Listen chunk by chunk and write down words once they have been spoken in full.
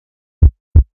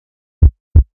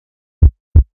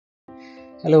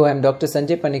Hello, I am Dr.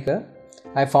 Sanjay Panicker.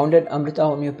 I founded Amrita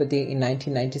Homeopathy in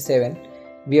 1997.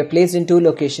 We are placed in two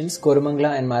locations,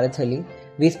 Koramangala and Marathali.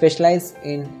 We specialize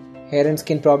in hair and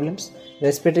skin problems,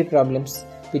 respiratory problems,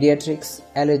 pediatrics,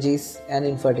 allergies, and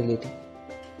infertility.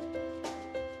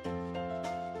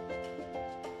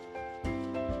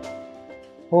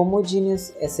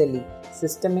 Homogenous SLE,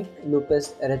 Systemic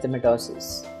Lupus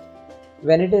Erythematosus.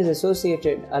 When it is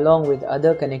associated along with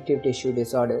other connective tissue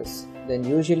disorders, then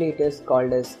usually it is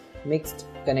called as mixed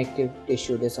connective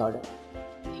tissue disorder.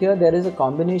 Here there is a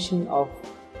combination of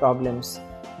problems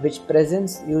which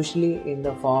presents usually in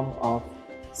the form of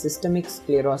systemic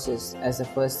sclerosis as a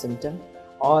first symptom,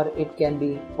 or it can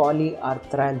be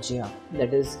polyarthralgia,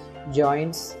 that is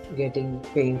joints getting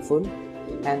painful,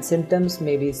 and symptoms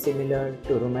may be similar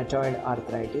to rheumatoid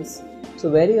arthritis. So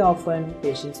very often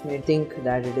patients may think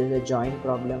that it is a joint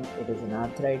problem, it is an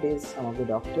arthritis. Some of the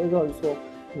doctors also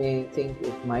may think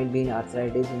it might be an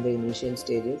arthritis in the initial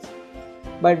stages.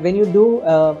 But when you do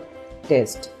a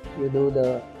test, you do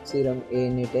the serum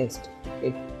ANA test,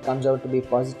 it comes out to be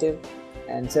positive,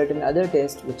 and certain other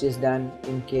tests which is done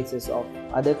in cases of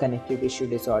other connective tissue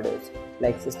disorders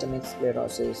like systemic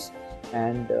sclerosis,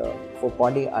 and for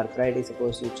polyarthritis,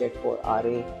 suppose you check for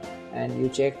RA and you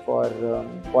check for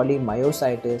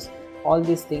polymyositis, all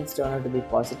these things turn out to be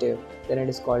positive, then it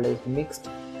is called as mixed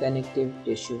connective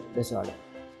tissue disorder.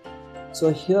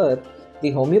 So here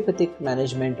the homeopathic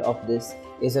management of this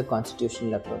is a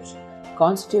constitutional approach.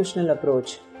 Constitutional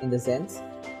approach in the sense,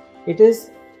 it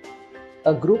is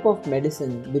a group of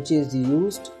medicine which is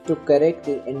used to correct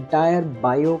the entire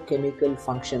biochemical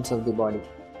functions of the body.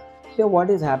 Here what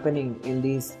is happening in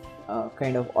these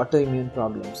kind of autoimmune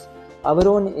problems, our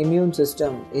own immune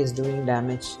system is doing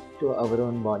damage to our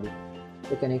own body.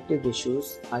 The connective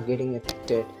tissues are getting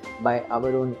affected by our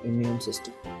own immune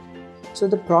system. So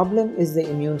the problem is the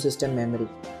immune system memory.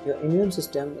 Your immune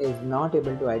system is not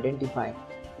able to identify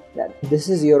that this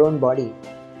is your own body.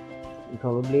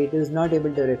 Probably it is not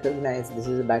able to recognize this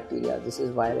is a bacteria, this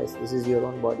is virus, this is your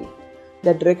own body.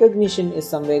 That recognition is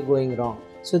somewhere going wrong.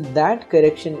 So that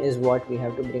correction is what we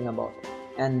have to bring about.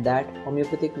 And that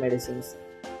homeopathic medicines,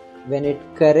 when it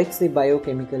corrects the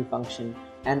biochemical function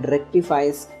and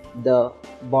rectifies the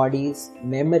body's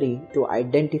memory to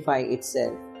identify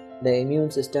itself, the immune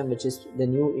system, which is the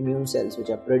new immune cells which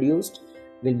are produced,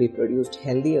 will be produced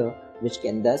healthier, which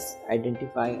can thus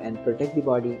identify and protect the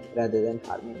body rather than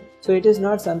harming it. So it is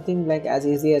not something like as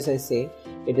easy as I say,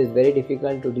 it is very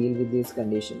difficult to deal with these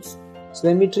conditions. So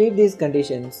when we treat these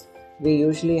conditions, we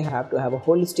usually have to have a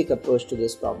holistic approach to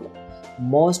this problem.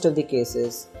 Most of the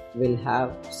cases will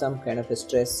have some kind of a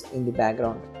stress in the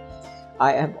background.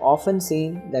 I have often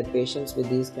seen that patients with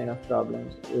these kind of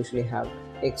problems usually have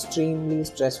extremely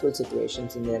stressful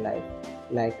situations in their life,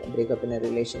 like a breakup in a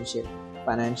relationship,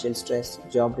 financial stress,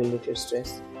 job related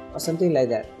stress, or something like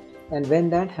that. And when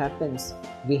that happens,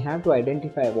 we have to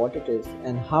identify what it is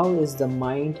and how is the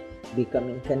mind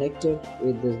becoming connected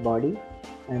with this body,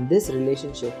 and this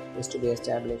relationship is to be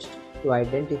established to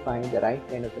identify the right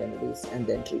kind of remedies and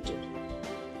then treat it.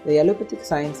 The allopathic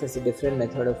science has a different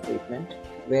method of treatment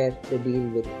where they deal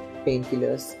with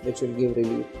painkillers which will give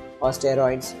relief, or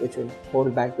steroids which will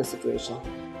hold back the situation.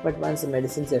 But once the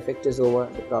medicine's effect is over,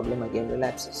 the problem again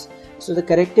relapses. So the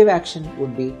corrective action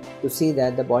would be to see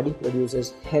that the body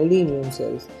produces healthy immune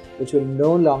cells which will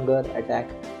no longer attack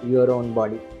your own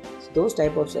body. So those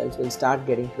type of cells will start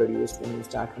getting produced when you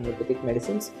start homeopathic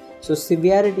medicines. So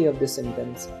severity of the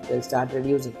symptoms will start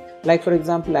reducing. Like for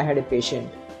example, I had a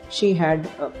patient. She had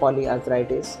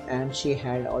polyarthritis and she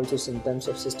had also symptoms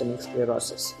of systemic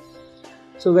sclerosis.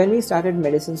 So when we started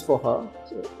medicines for her,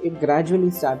 it gradually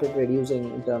started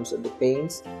reducing in terms of the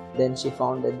pains. Then she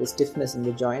found that the stiffness in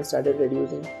the joint started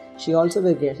reducing. She also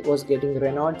was getting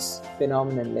Raynaud's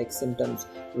phenomenon like symptoms,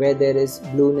 where there is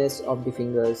blueness of the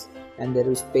fingers and there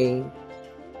is pain,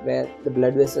 where the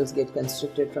blood vessels get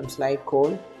constricted from slight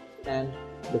cold and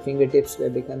the fingertips were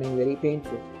becoming very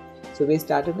painful. So we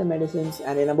started the medicines,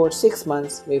 and in about 6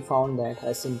 months we found that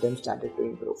her symptoms started to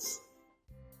improve.